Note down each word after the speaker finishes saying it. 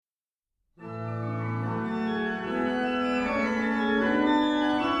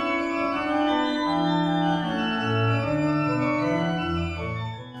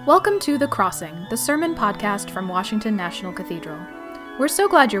Welcome to The Crossing, the sermon podcast from Washington National Cathedral. We're so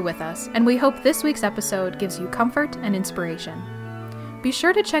glad you're with us, and we hope this week's episode gives you comfort and inspiration. Be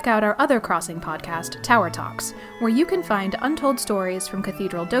sure to check out our other Crossing podcast, Tower Talks, where you can find untold stories from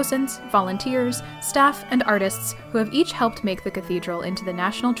cathedral docents, volunteers, staff, and artists who have each helped make the cathedral into the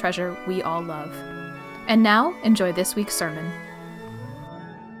national treasure we all love. And now, enjoy this week's sermon.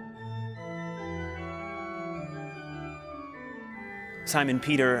 Simon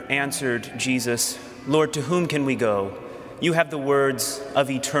Peter answered Jesus, "Lord, to whom can we go? You have the words of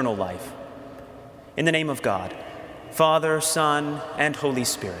eternal life." In the name of God, Father, Son, and Holy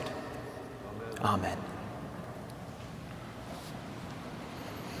Spirit. Amen.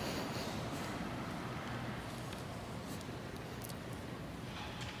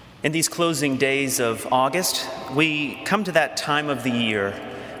 In these closing days of August, we come to that time of the year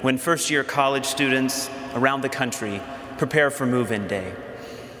when first-year college students around the country prepare for move-in day.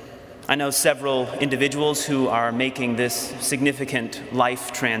 I know several individuals who are making this significant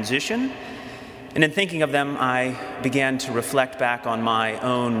life transition, and in thinking of them, I began to reflect back on my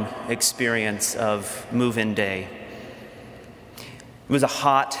own experience of move-in day. It was a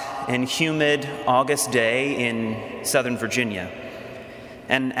hot and humid August day in Southern Virginia,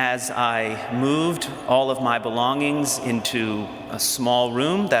 and as I moved all of my belongings into a small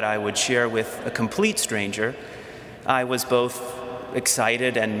room that I would share with a complete stranger, I was both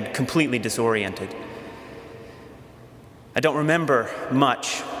excited and completely disoriented. I don't remember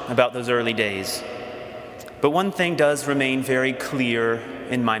much about those early days, but one thing does remain very clear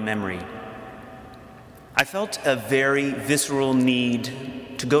in my memory. I felt a very visceral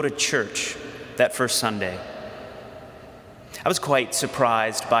need to go to church that first Sunday. I was quite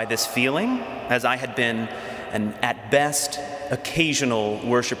surprised by this feeling, as I had been an, at best, occasional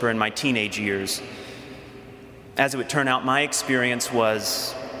worshiper in my teenage years. As it would turn out, my experience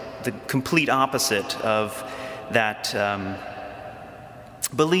was the complete opposite of that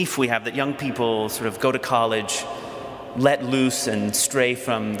belief we have that young people sort of go to college, let loose and stray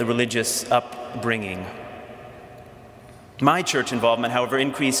from the religious upbringing. My church involvement, however,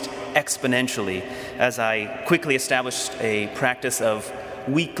 increased exponentially as I quickly established a practice of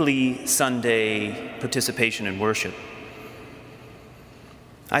weekly Sunday participation in worship.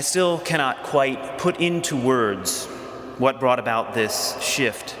 I still cannot quite put into words what brought about this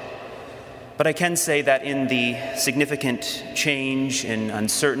shift, but I can say that in the significant change and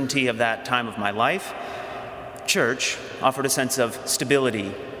uncertainty of that time of my life, church offered a sense of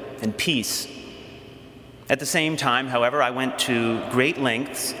stability and peace. At the same time, however, I went to great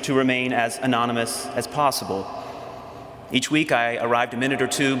lengths to remain as anonymous as possible. Each week I arrived a minute or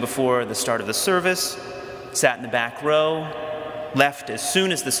two before the start of the service, sat in the back row, left as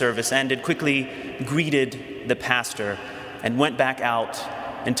soon as the service ended, quickly greeted the pastor, and went back out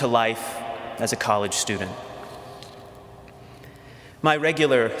into life as a college student. My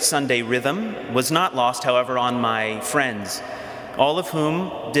regular Sunday rhythm was not lost, however, on my friends, all of whom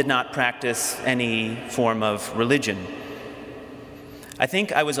did not practice any form of religion. I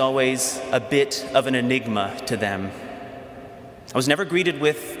think I was always a bit of an enigma to them. I was never greeted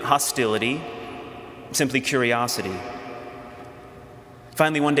with hostility, simply curiosity.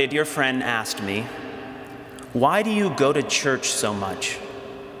 Finally, one day, a dear friend asked me, "Why do you go to church so much?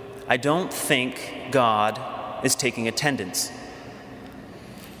 I don't think God is taking attendance."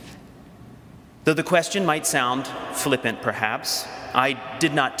 Though the question might sound flippant, perhaps, I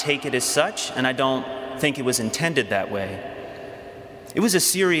did not take it as such, and I don't think it was intended that way. It was a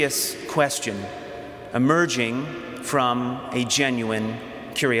serious question, emerging from a genuine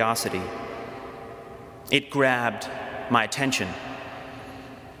curiosity. It grabbed my attention.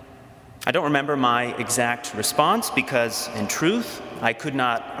 I don't remember my exact response because, in truth, I could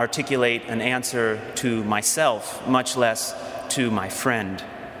not articulate an answer to myself, much less to my friend.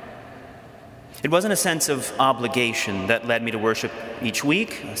 It wasn't a sense of obligation that led me to worship each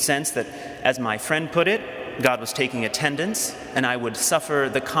week, a sense that, as my friend put it, God was taking attendance and I would suffer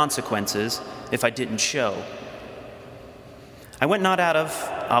the consequences if I didn't show. I went not out of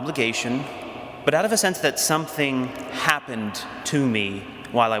obligation, but out of a sense that something happened to me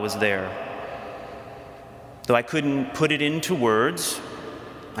while I was there. Though I couldn't put it into words,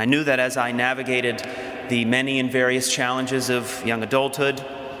 I knew that as I navigated the many and various challenges of young adulthood,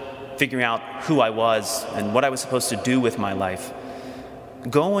 figuring out who I was and what I was supposed to do with my life,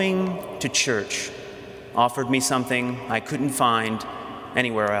 going to church offered me something I couldn't find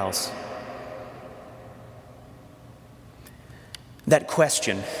anywhere else. That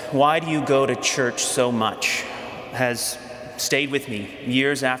question, why do you go to church so much, has stayed with me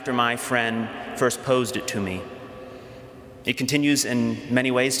years after my friend first posed it to me. It continues in many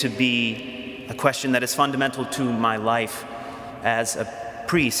ways to be a question that is fundamental to my life as a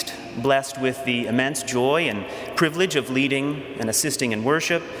priest, blessed with the immense joy and privilege of leading and assisting in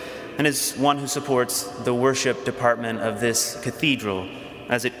worship, and as one who supports the worship department of this cathedral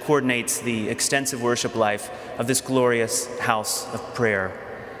as it coordinates the extensive worship life of this glorious house of prayer.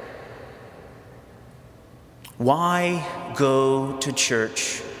 Why go to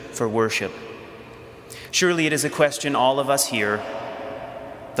church for worship? Surely it is a question all of us here,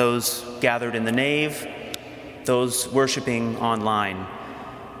 those gathered in the nave, those worshiping online.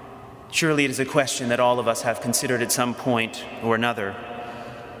 Surely it is a question that all of us have considered at some point or another.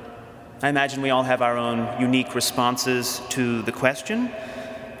 I imagine we all have our own unique responses to the question,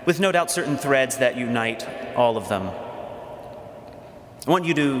 with no doubt certain threads that unite all of them.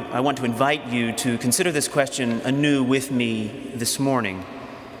 I want to invite you to consider this question anew with me this morning.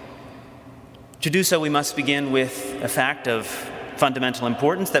 To do so, we must begin with a fact of fundamental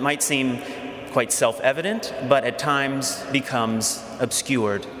importance that might seem quite self-evident, but at times becomes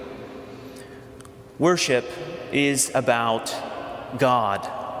obscured. Worship is about God.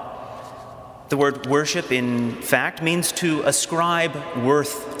 The word worship, in fact, means to ascribe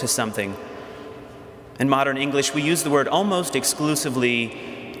worth to something. In modern English, we use the word almost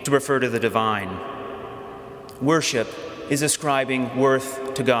exclusively to refer to the divine. Worship is ascribing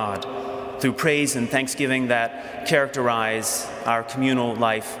worth to God through praise and thanksgiving that characterize our communal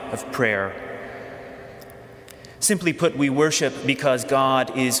life of prayer. Simply put, we worship because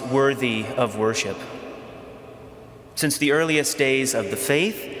God is worthy of worship. Since the earliest days of the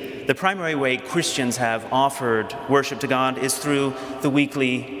faith, the primary way Christians have offered worship to God is through the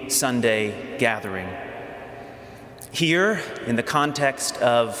weekly Sunday gathering. Here, in the context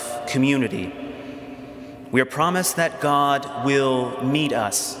of community, we are promised that God will meet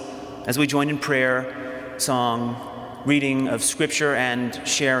us as we join in prayer, song, reading of Scripture, and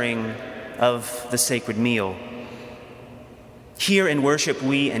sharing of the sacred meal. Here in worship,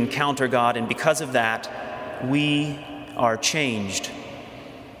 we encounter God, and because of that, we are changed.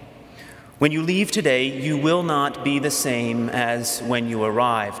 When you leave today, you will not be the same as when you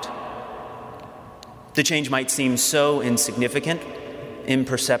arrived. The change might seem so insignificant,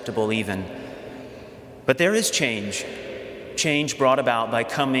 imperceptible even. But there is change brought about by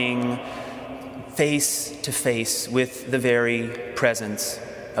coming face to face with the very presence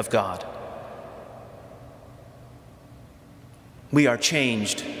of God. We are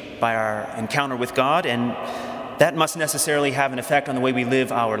changed by our encounter with God, and that must necessarily have an effect on the way we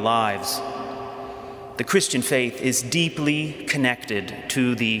live our lives. The Christian faith is deeply connected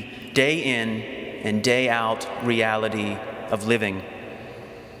to the day in and day out reality of living.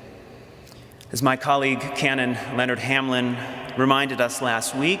 As my colleague Canon Leonard Hamlin reminded us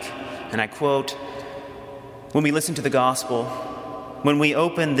last week, and I quote, "When we listen to the gospel, when we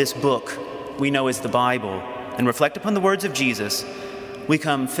open this book we know is the Bible and reflect upon the words of Jesus, we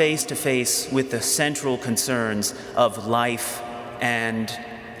come face to face with the central concerns of life and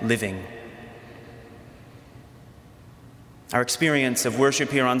living." Our experience of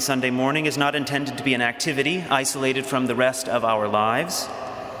worship here on Sunday morning is not intended to be an activity isolated from the rest of our lives.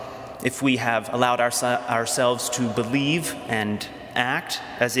 If we have allowed ourselves to believe and act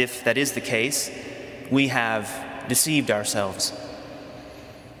as if that is the case, we have deceived ourselves.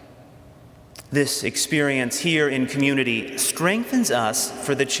 This experience here in community strengthens us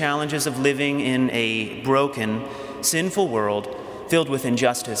for the challenges of living in a broken, sinful world filled with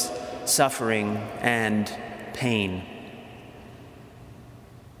injustice, suffering, and pain.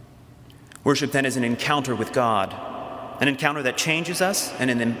 Worship then is an encounter with God, an encounter that changes us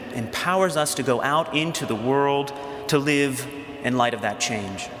and empowers us to go out into the world to live in light of that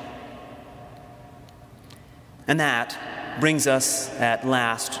change. And that brings us at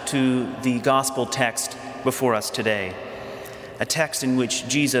last to the gospel text before us today, a text in which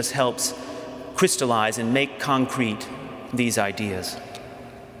Jesus helps crystallize and make concrete these ideas.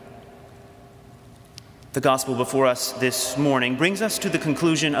 The gospel before us this morning brings us to the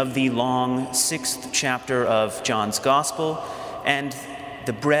conclusion of the long 6th chapter of John's gospel and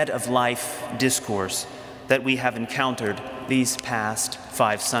the bread of life discourse that we have encountered these past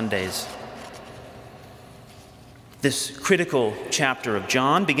 5 Sundays. This critical chapter of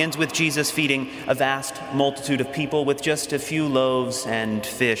John begins with Jesus feeding a vast multitude of people with just a few loaves and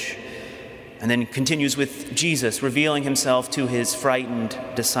fish, and then continues with Jesus revealing himself to his frightened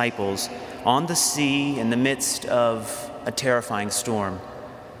disciples on the sea in the midst of a terrifying storm.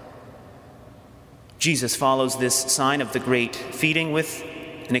 Jesus follows this sign of the great feeding with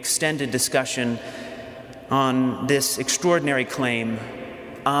an extended discussion on this extraordinary claim,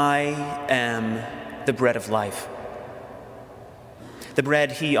 "I am the bread of life." The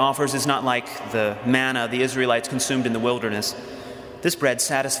bread he offers is not like the manna the Israelites consumed in the wilderness. This bread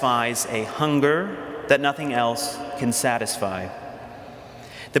satisfies a hunger that nothing else can satisfy.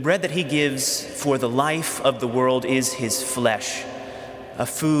 The bread that he gives for the life of the world is his flesh, a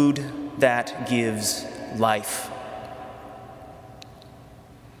food that gives life.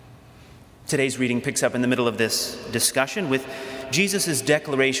 Today's reading picks up in the middle of this discussion with Jesus'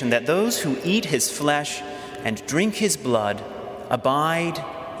 declaration that those who eat his flesh and drink his blood abide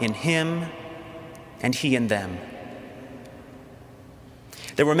in him and he in them.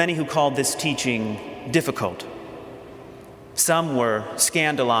 There were many who called this teaching difficult. Some were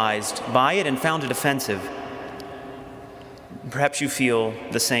scandalized by it and found it offensive. Perhaps you feel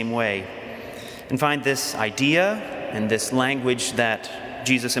the same way and find this idea and this language that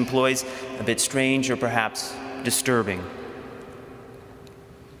Jesus employs a bit strange or perhaps disturbing.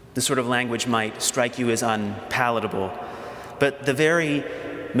 This sort of language might strike you as unpalatable, but the very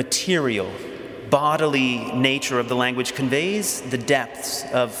material, bodily nature of the language conveys the depths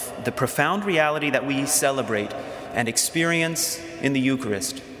of the profound reality that we celebrate and experience in the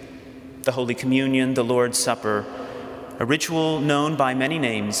Eucharist, the Holy Communion, the Lord's Supper, a ritual known by many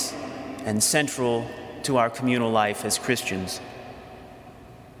names and central to our communal life as Christians.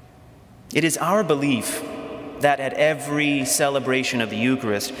 It is our belief that at every celebration of the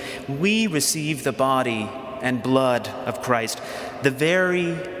Eucharist, we receive the body and blood of Christ, the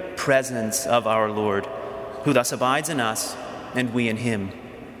very presence of our Lord, who thus abides in us and we in him.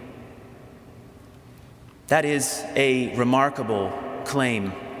 That is a remarkable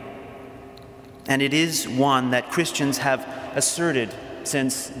claim, and it is one that Christians have asserted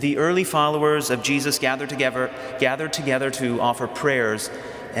since the early followers of Jesus gathered together to offer prayers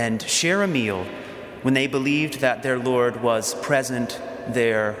and share a meal when they believed that their Lord was present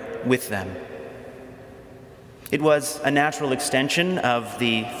there with them. It was a natural extension of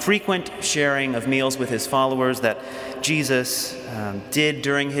the frequent sharing of meals with his followers that Jesus did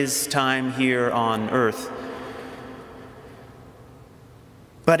during his time here on earth.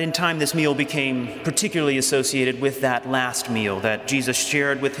 But in time, this meal became particularly associated with that last meal that Jesus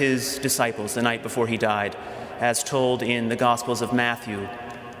shared with his disciples the night before he died, as told in the Gospels of Matthew,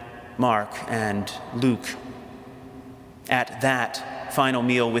 Mark, and Luke. At that final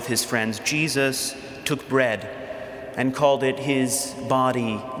meal with his friends, Jesus took bread and called it his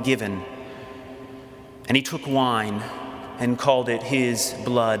body given. And he took wine and called it his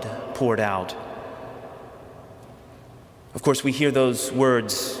blood poured out. Of course, we hear those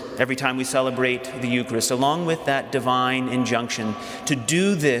words every time we celebrate the Eucharist, along with that divine injunction to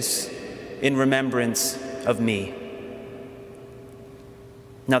do this in remembrance of me.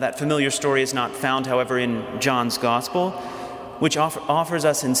 Now, that familiar story is not found, however, in John's Gospel, which offers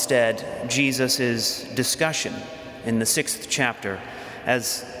us instead Jesus' discussion in the 6th chapter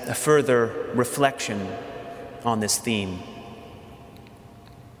as a further reflection on this theme.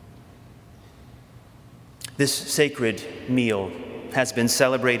 This sacred meal has been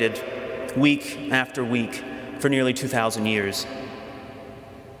celebrated week after week for nearly 2,000 years.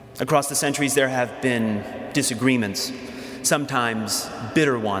 Across the centuries, there have been disagreements, sometimes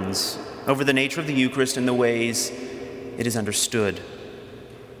bitter ones, over the nature of the Eucharist and the ways it is understood.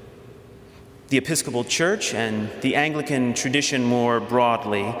 The Episcopal Church and the Anglican tradition more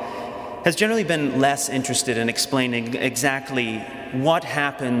broadly has generally been less interested in explaining exactly what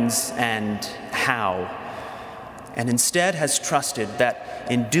happens and how, and instead has trusted that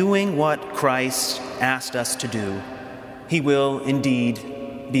in doing what Christ asked us to do, he will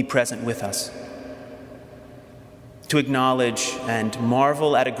indeed be present with us. To acknowledge and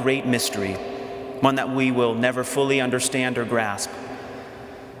marvel at a great mystery, one that we will never fully understand or grasp,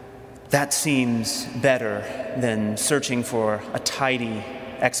 that seems better than searching for a tidy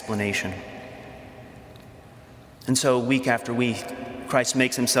explanation. And so, week after week, Christ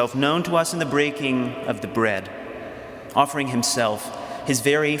makes himself known to us in the breaking of the bread, offering himself, his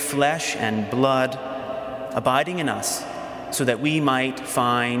very flesh and blood, abiding in us, so that we might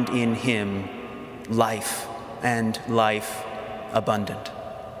find in him life and life abundant.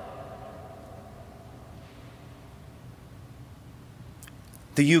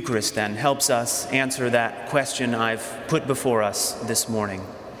 The Eucharist, then, helps us answer that question I've put before us this morning.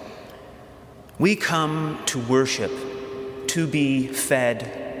 We come to worship, to be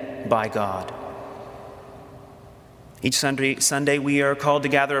fed by God. Each Sunday we are called to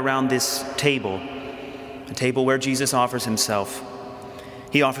gather around this table, a table where Jesus offers himself.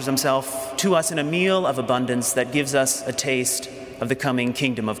 He offers himself to us in a meal of abundance that gives us a taste of the coming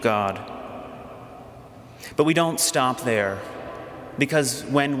kingdom of God. But we don't stop there, because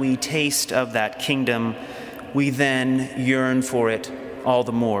when we taste of that kingdom, we then yearn for it all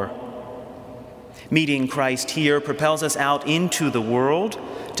the more. Meeting Christ here propels us out into the world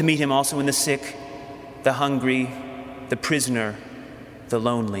to meet him also in the sick, the hungry, the prisoner, the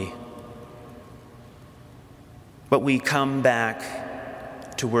lonely. But we come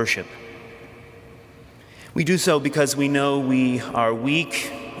back to worship. We do so because we know we are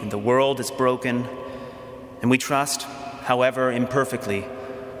weak and the world is broken, and we trust, however imperfectly,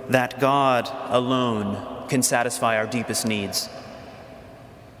 that God alone can satisfy our deepest needs.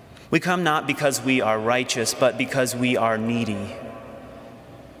 We come not because we are righteous, but because we are needy.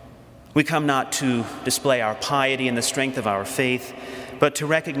 We come not to display our piety and the strength of our faith, but to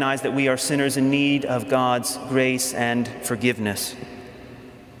recognize that we are sinners in need of God's grace and forgiveness.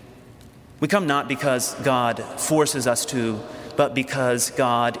 We come not because God forces us to, but because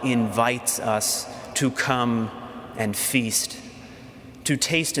God invites us to come and feast, to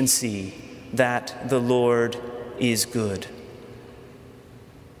taste and see that the Lord is good.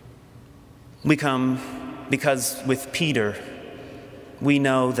 We come because with Peter, we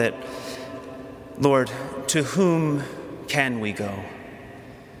know that, Lord, to whom can we go?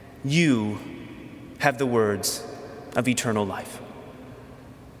 You have the words of eternal life.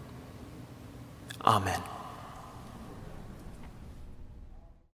 Amen.